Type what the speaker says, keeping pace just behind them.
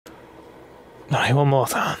Alright, one more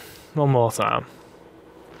time. One more time.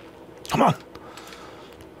 Come on!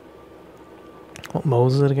 What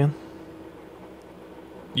mode is it again?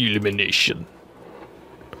 Illumination.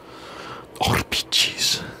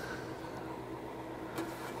 RPGs.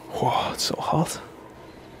 Whoa, it's so hot.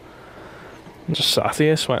 I'm just sat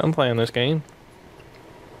here sweating playing this game.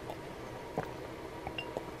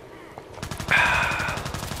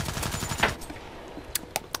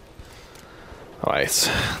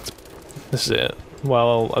 Alright. This is it.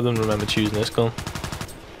 Well, I didn't remember choosing this gun.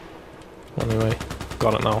 Anyway,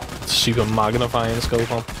 got it now. It's super magnifying scope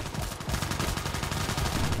on.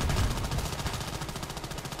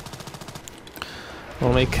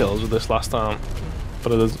 I made kills with this last time,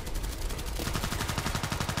 but it is.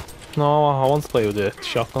 No, I want to play with the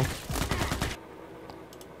shotgun.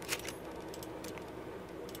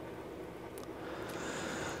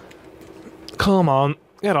 Come on,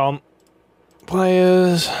 get on.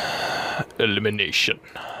 Players. Elimination.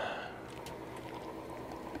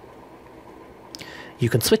 You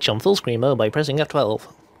can switch on full screen mode by pressing F12.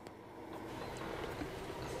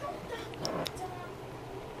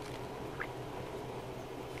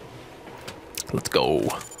 Let's go.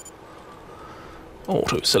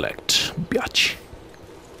 Auto select, bitch.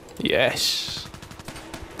 Yes.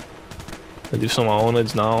 I do some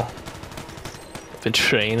ownage now. Been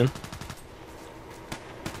training.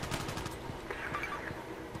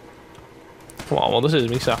 Well, this is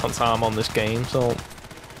my second time on this game, so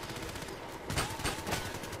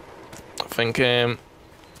I think I'm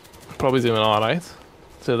probably doing alright.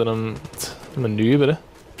 So that I'm a noob at it.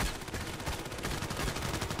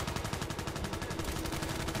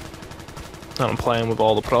 And I'm playing with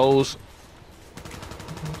all the pros.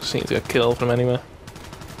 Seem to get killed from anywhere.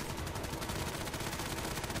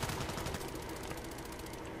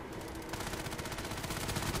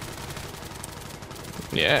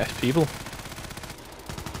 Yeah, people.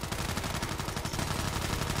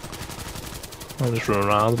 I'm just running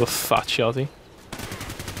around with a fat shotty.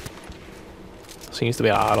 Seems to be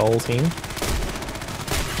our old team.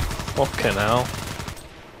 Fucking hell.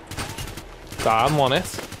 Damn, won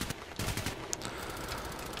it.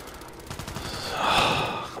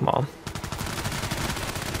 Come on.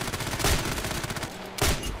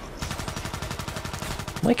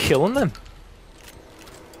 Am I killing them?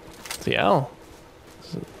 The hell?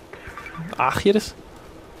 Accurate.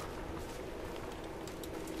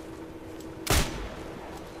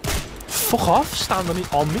 Fuck off, standing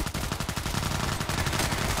on me.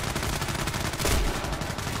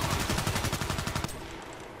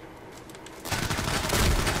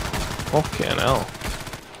 Fucking hell.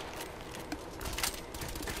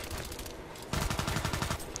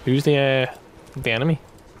 Who's the enemy?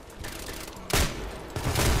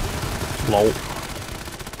 Lol.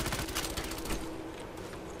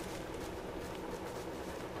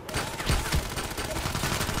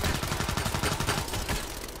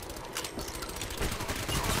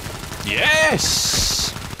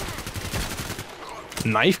 Yes!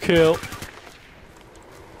 Knife kill.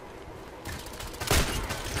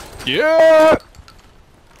 Yeah!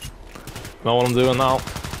 Know what I'm doing now.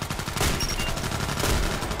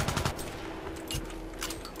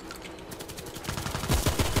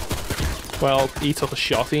 Well, he took a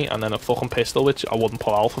shotty and then a fucking pistol, which I wouldn't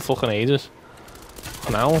pull out for fucking ages.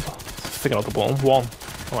 For now, figure out the button. One.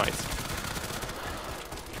 Right.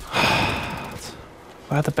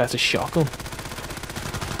 I had the better shotgun.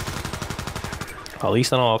 At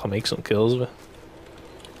least I know I can make some kills with it.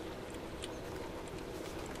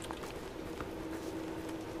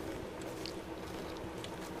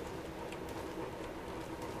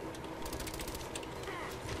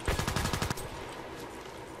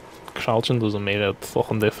 Crouching doesn't make a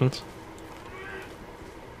fucking difference.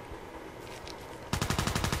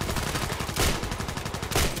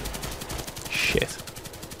 Shit.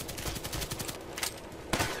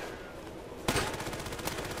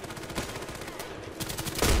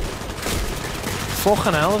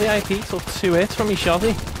 Fucking hell, the IP took 2 hits from me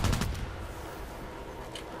shotty.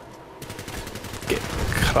 Get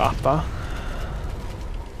crap back.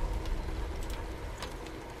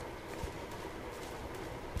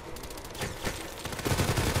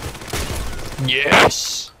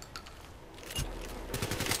 Yes!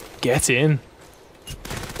 Get in.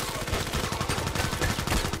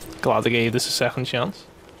 Glad I gave this a second chance.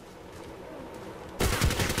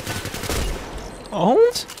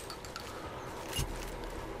 Owned?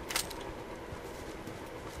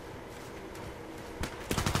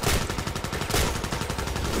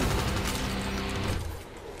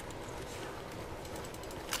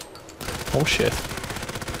 Oh shit.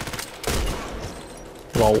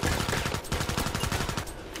 Lol.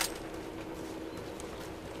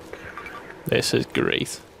 This is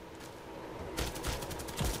great.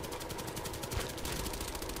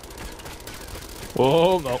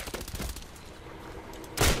 Whoa, no.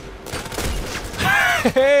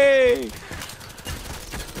 Hey!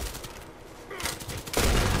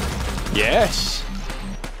 Yes!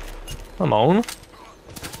 I'm on.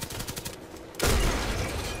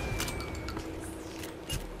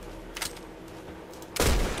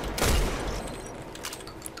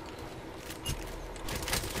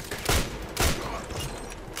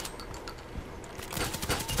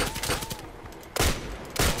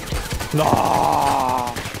 No!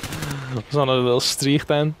 I was on a little streak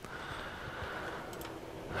then.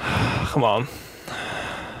 Come on.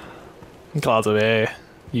 I'm glad to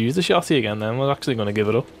use the shotty again then. We're actually going to give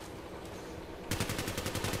it up.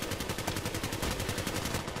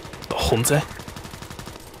 The hunter.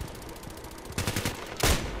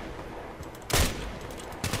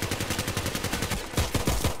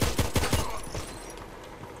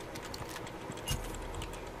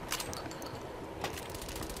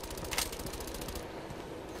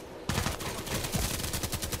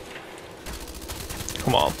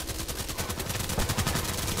 Come on.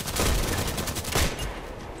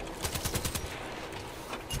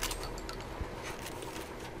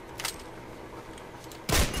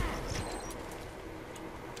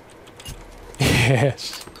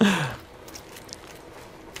 Yes.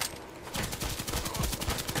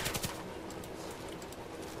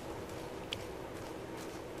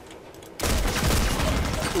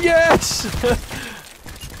 Yes!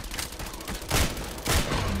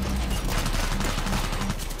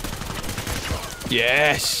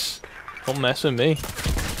 Yes! Don't mess with me.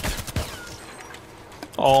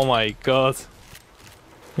 Oh my god.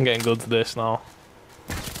 I'm getting good to this now.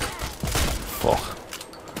 Fuck.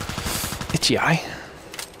 Itchy eye.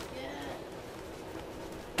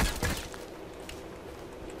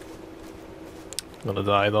 I'm gonna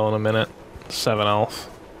die though in a minute. 7 health.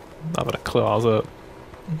 Having a closet.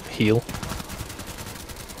 Heal.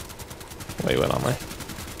 Wait, where am I?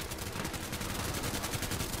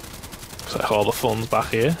 Looks like all the fun's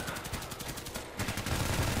back here.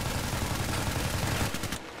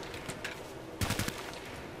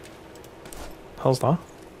 How's that?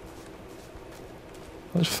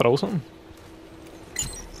 I just throw something.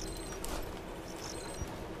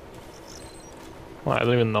 Well, I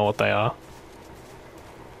don't even know what they are.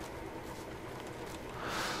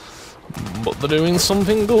 But they're doing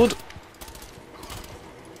something good.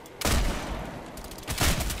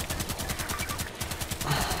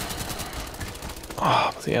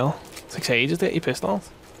 Oh, bloody hell. It takes ages to get your pistols.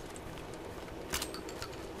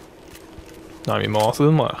 Not any more to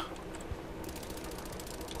them, what?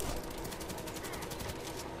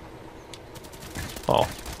 Oh.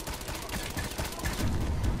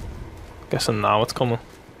 Guessing now it's coming.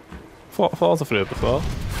 Thought through it before.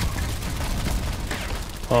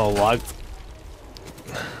 Oh, lagged.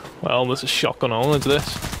 Well, this is shotgun ownage, this.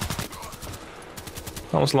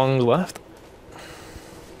 How much longer left?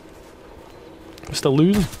 We're still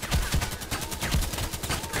losing.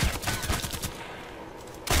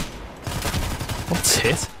 What's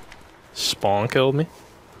hit? Spawn killed me.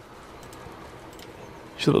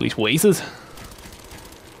 Should have at least waited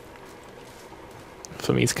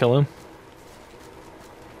for me to kill him.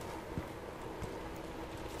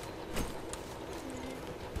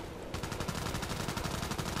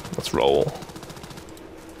 Let's roll.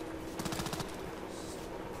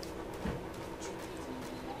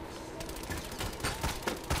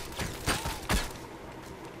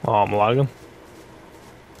 Oh, I'm lagging.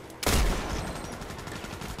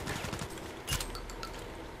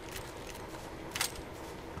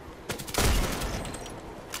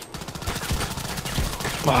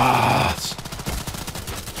 Ah,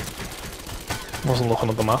 wasn't looking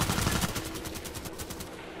at the map.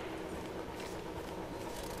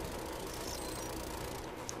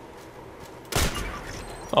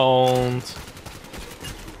 Owned.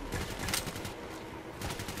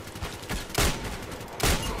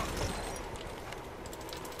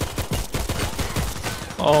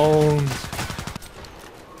 Owned.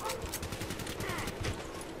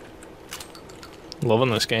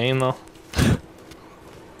 Loving this game though.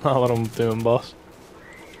 Now that I'm doing boss.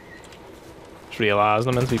 Just realised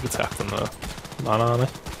I'm meant to be protecting the man, aren't I?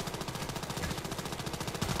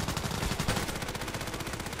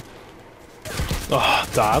 Oh,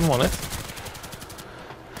 damn, won it.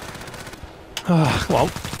 Oh, come on.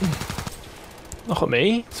 Look at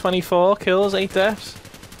me. 24 kills, 8 deaths.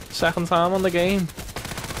 Second time on the game.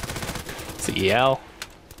 CL.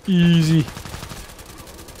 Easy.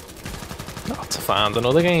 Got to find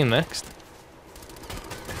another game next.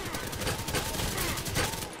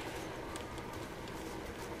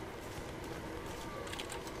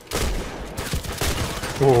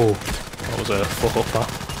 Whoa, that was a fuck up that.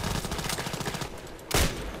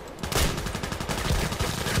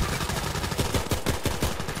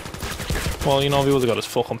 Well, you know, if he would have got his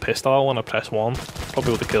fucking pistol out when I pressed 1,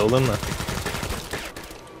 probably would have killed him then.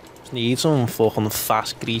 Just need some fucking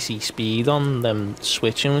fast, greasy speed on them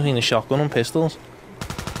switching between the shotgun and pistols.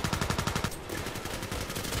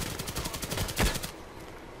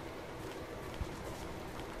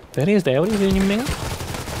 There he is there, what are you doing, you ming?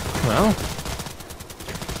 Well.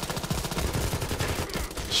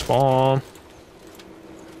 Spawn.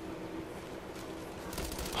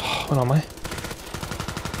 Where am I?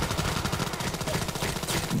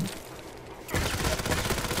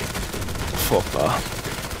 Fuck that.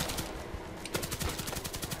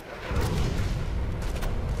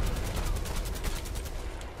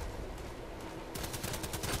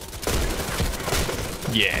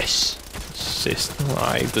 Yes. Assist.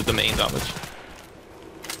 I did the main damage.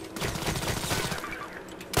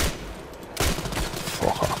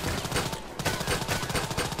 Fuck off.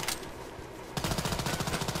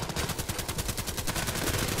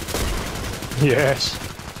 Yes.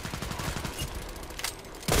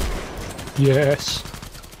 Yes.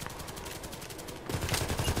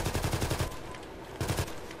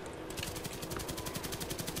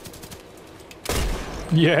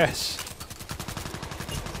 Yes.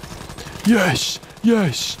 Yes.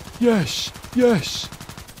 Yes. Yes. Yes.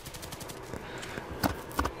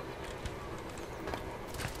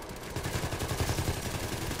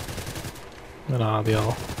 An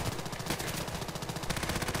RBL.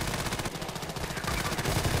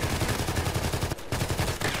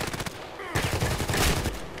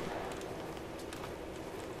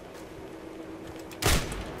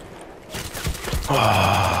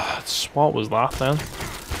 What was that then?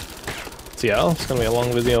 TL, it's gonna be a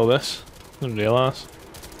long video this. Didn't realise.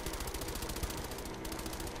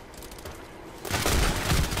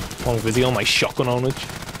 Long video on my shotgun ownage.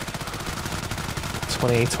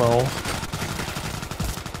 2812.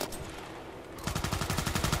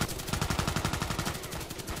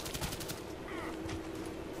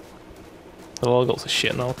 It all got to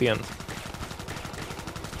shit now at the end.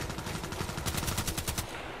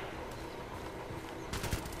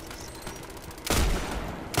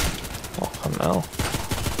 Hell.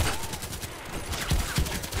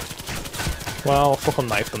 Well, I fucking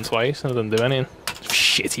knifed him twice and it didn't do anything.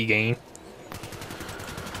 Shitty game.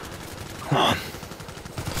 Come on.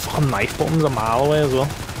 Fucking knife button's a mile away as well.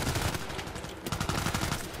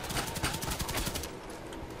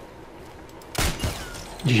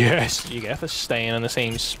 Yes, you get for staying in the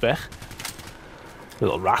same spec.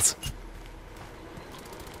 Little rat.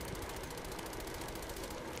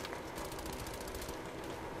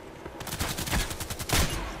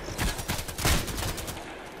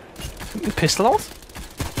 Pistol out?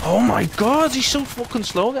 Oh my god, he's so fucking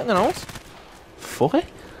slow getting it out. Fuck it.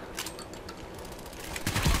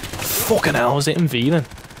 Fucking hell, is it in V then?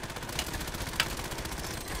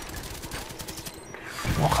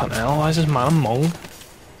 Fucking hell, why is this man a mong?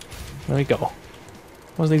 There we go.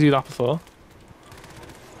 Why didn't he do that before?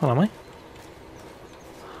 Where am I?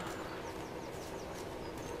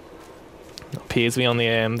 It appears to be on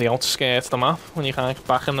the outskirts of the map when you can't get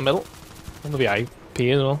back in the middle. On the VIP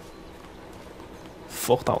as well.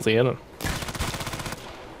 Fuck, that was here then.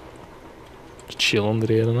 Just chill under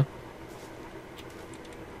here, innit?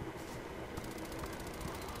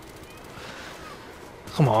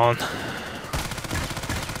 Come on.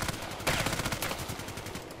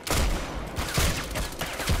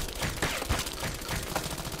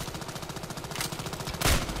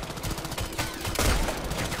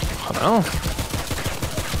 I don't know.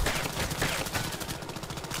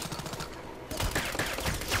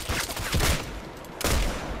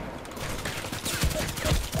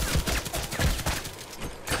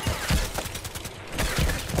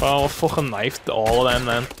 Well, I fucking knifed all of them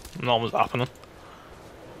then. Nothing was happening.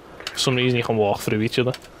 For some reason you can walk through each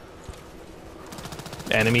other.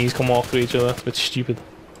 Enemies can walk through each other. It's a bit stupid.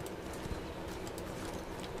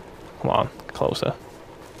 Come on, closer.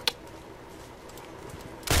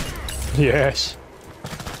 Yes.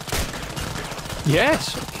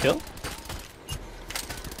 Yes, kill.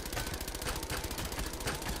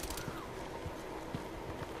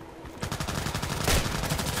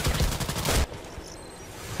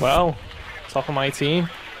 Well, top of my team.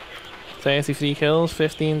 33 kills,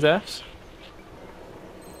 15 deaths.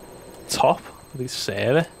 Top? At least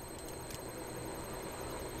say it.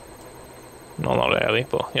 No, not really,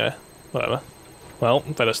 but yeah, whatever. Well,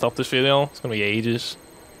 better stop this video. It's gonna be ages.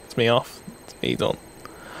 It's me off. It's me done.